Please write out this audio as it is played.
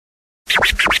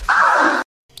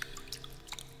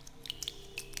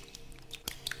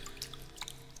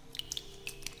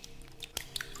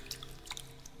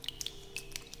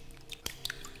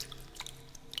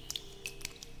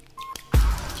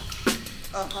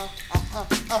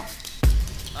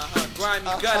Grimy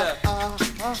gutter.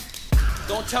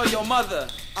 Don't tell your mother.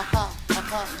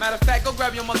 Matter of fact, go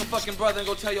grab your motherfucking brother and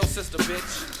go tell your sister,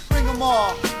 bitch. Bring them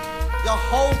all. Your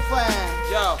whole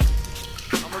clan. Yo,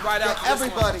 I'ma ride out to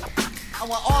everybody. This one. I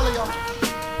want all of y'all.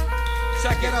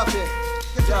 Check Get it. up here.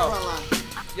 Get to the front line.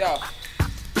 Yo.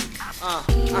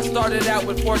 I started out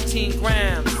with 14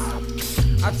 grams.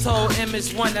 I told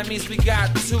Image 1, that means we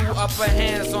got 2 upper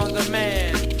hands on the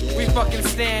man. We fucking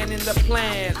stand in the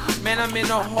plan. Man, I'm in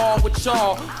the hall with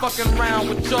y'all, fucking around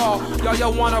with y'all.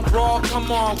 Y'all wanna brawl?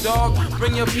 Come on, dog.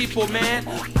 Bring your people, man.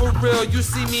 For real, you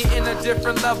see me in a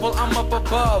different level. I'm up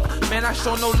above. Man, I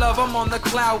show no love. I'm on the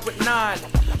cloud with 9.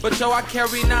 But yo, I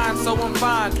carry 9, so I'm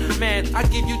fine. Man, I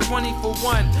give you 20 for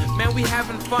 1. Man, we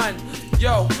having fun.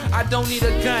 Yo, I don't need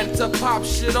a gun to pop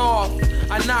shit off.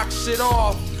 I knock shit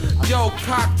off. Yo,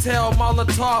 cocktail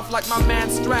Molotov like my man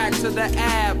Strack to the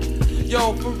ab.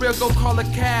 Yo, for real, go call a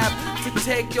cab to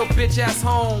take your bitch ass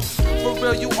home. For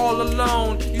real, you all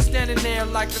alone. You standing there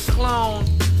like a clone.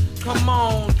 Come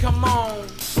on, come on.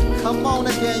 Come on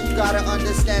again, you gotta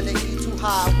understand the key too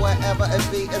high. Wherever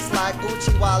it be, it's like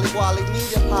Uchi Wally Wally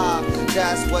medium high.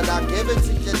 That's what I give it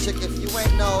to your chick. If you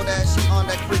ain't know that she on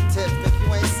that quick tip. If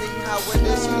you ain't seen how it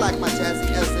is, she like my jazzy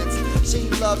essence. She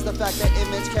loves the fact that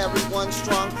Image carry one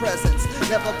strong presence.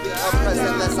 Never be a present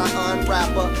unless I unwrap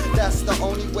her. That's the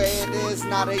only way it is,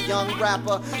 not a young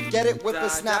rapper. Get it with the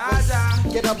snappers.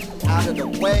 Get up out of the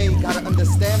way. Gotta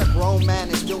understand a grown man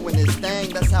is doing his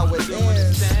thing. That's how it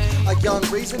is. A young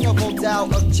reasonable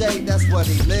doubt of Jay, that's what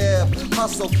he live.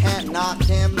 Hustle can't knock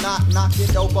him, not knock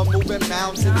it over, moving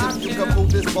mountains. If you can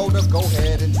move this motor, go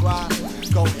ahead and try.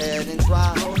 Go ahead and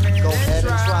try. Go ahead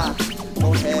and try.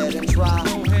 Go ahead and try.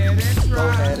 Go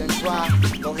ahead and try.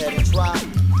 Go ahead and try.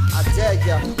 I dare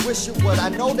ya, wish you would. I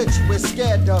know that you were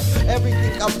scared of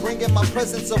everything I bring in my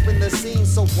presence up in the scene.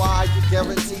 So why you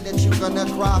guarantee that you gonna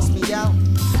cross me out?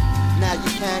 Now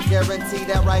you can't guarantee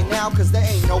that right now, cause there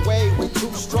ain't no way. We're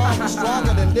too strong, we're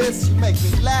stronger than this. You make me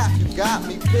laugh, you got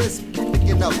me pissed.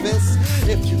 Picking up fists.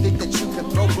 If you think that you can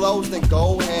throw blows, then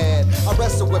go ahead. I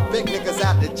wrestle with big niggas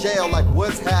out the jail, like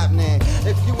what's happening?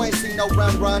 If you ain't seen no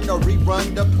run or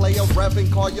rerun the play of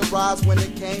reppin', call your rise when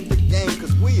it came to game,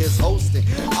 cause we is hosting.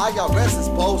 IRS is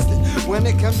posted. When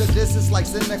it come to this, it's like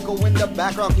cynical in the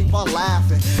background, keep on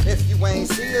laughing. If you ain't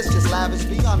see us, just lavish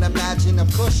beyond imagine a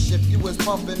push. If you was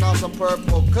pumping on some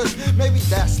purple kush, maybe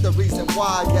that's the reason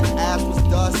why your ass was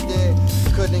dusted.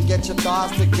 Couldn't get your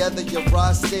thoughts together, you're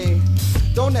rusty.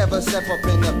 Don't ever step up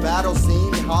in the battle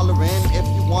scene and hollering. If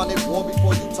you wanted war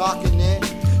before you talking in,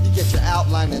 you get your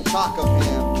outline and talk of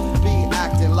him. Be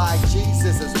acting like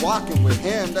Jesus is walking with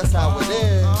him, that's how it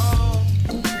is.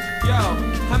 Yo,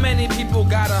 how many people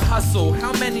gotta hustle?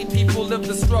 How many people live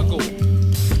the struggle?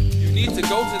 You need to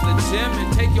go to the gym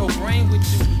and take your brain with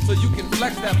you so you can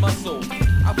flex that muscle.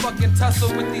 I fucking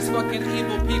tussle with these fucking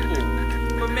evil people,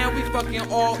 but man, we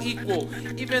fucking all equal.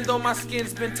 Even though my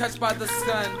skin's been touched by the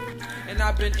sun and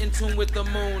I've been in tune with the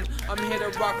moon, I'm here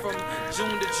to rock from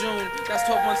June to June. That's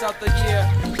 12 months out the year,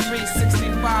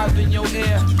 365 in your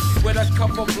ear, with a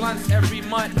couple blunts every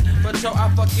month. But yo, I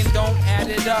fucking don't add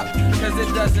it up, cause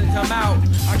it doesn't come out.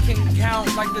 I can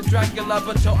count like the Dracula,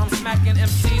 but yo, I'm smacking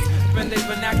MCs when they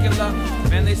vernacular.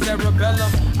 Man, they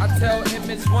cerebellum. I tell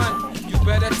Image 1, you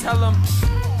better tell them.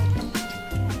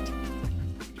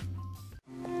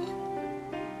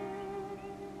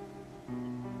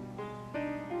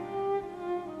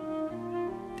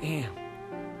 Damn,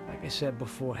 like I said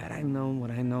before, had I known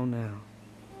what I know now.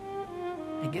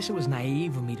 I guess it was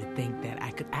naive of me to think that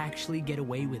I could actually get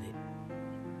away with it.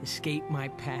 Escape my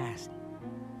past.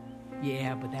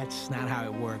 Yeah, but that's not how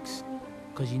it works.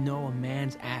 Because you know a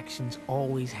man's actions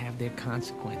always have their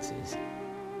consequences.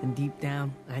 And deep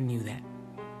down, I knew that.